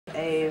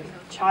a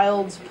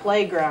child's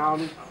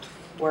playground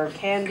where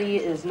candy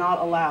is not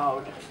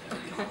allowed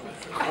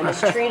and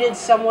is treated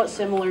somewhat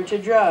similar to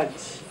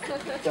drugs.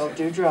 Don't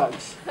do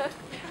drugs.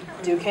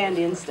 Do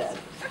candy instead.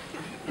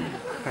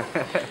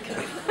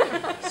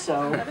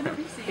 So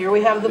here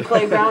we have the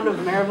playground of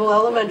Maryville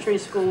Elementary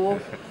School,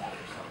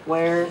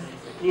 where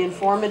the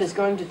informant is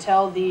going to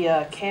tell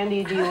the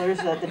candy dealers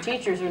that the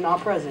teachers are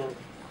not present.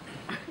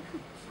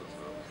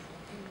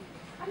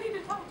 I need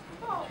to talk to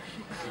the boss.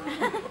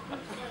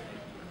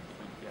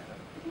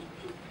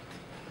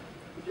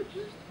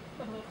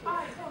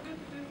 Hi, it's all good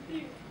to do with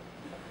you.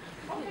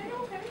 Okay,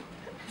 okay.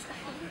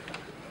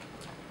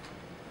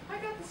 I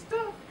got the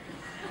stuff.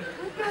 I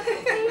got the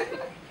food.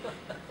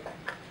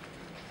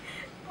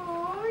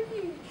 Oh,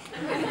 you.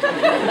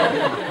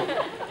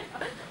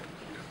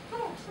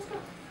 Come on, let's go.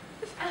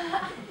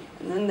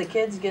 And then the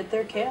kids get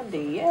their candy.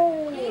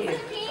 Yay! Need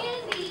some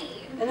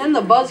candy. And then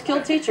the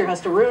buzzkill teacher has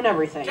to ruin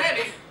everything.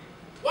 Candy?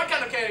 What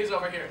kind of candy is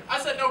over here? I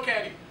said no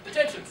candy.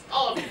 Detention,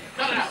 all of you.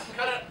 Cut it out.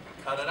 Cut it.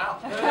 Cut it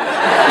out.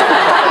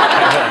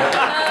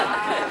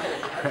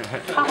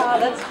 Haha,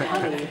 that's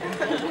funny.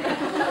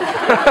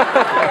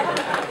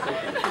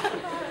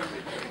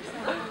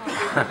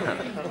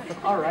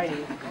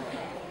 Alrighty.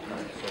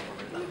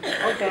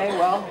 Okay,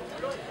 well,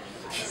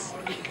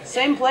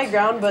 same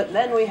playground, but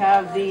then we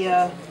have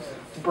the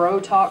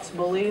Bro Talks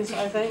bullies,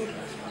 I think.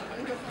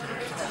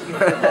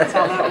 That's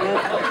how that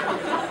went.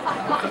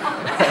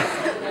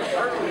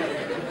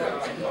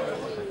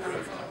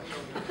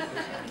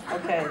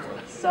 Okay,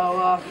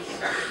 so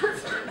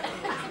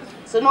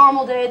it's a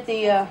normal day at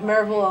the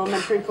Maryville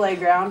Elementary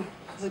Playground.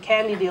 There's a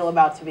candy deal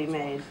about to be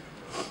made.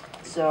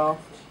 So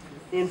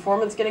the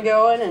informant's going to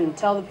go in and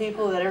tell the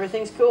people that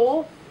everything's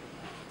cool.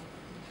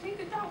 I need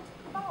to talk to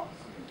the boss.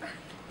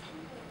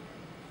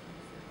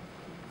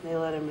 They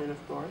let him in,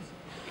 of course.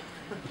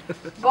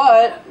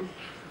 But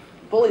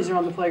bullies are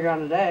on the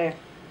playground today.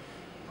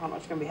 Not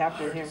much going to be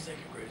happening here.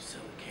 Second grade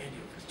selling candy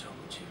with his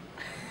chocolate chip.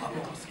 I'm on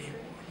a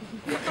skateboard.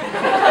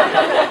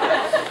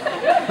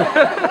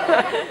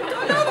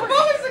 Oh no, the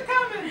bullies are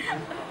coming!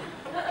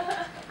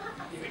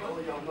 Give me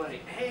all your money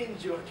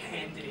and your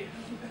candy.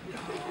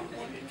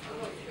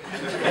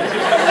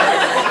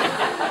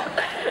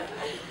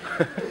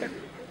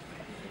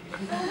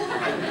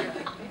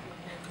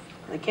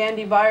 The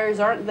candy buyers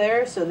aren't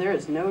there, so there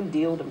is no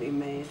deal to be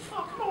made.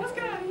 Oh, come on, let's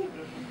get out of here.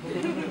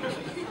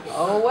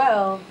 Oh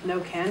well, no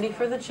candy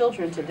for the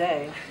children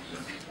today.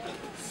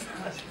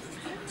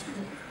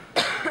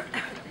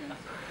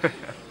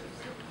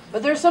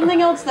 But there's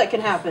something else that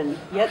can happen,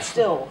 yet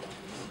still.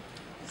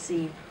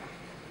 See,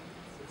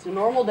 it's a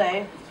normal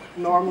day,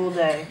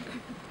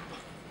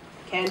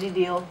 Candy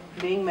deal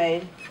being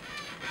made.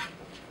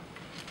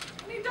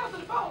 I need to talk to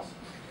the boss.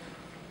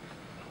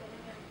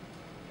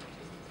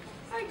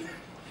 Thank you.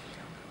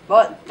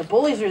 But the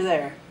bullies are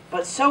there,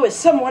 but so is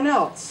someone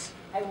else.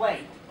 Hey,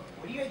 wait.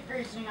 What are you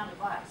experiencing out of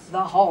class?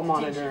 The hall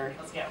monitor.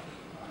 Let's go.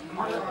 Come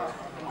on.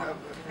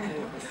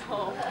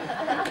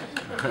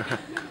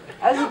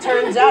 As it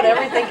turns out,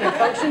 everything can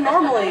function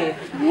normally.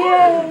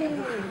 Yay!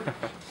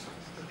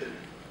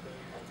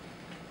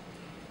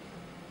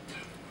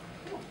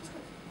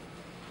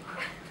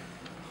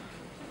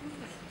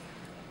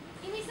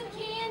 Give me some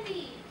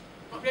candy.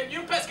 Okay,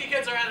 you pesky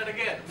kids are at it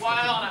again.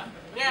 Well,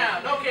 yeah,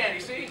 no candy,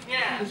 see?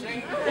 Yeah,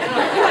 see?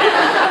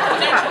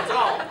 Attention,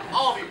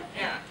 all of you,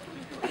 yeah.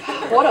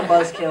 What a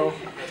buzzkill.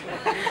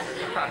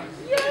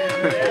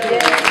 Yay!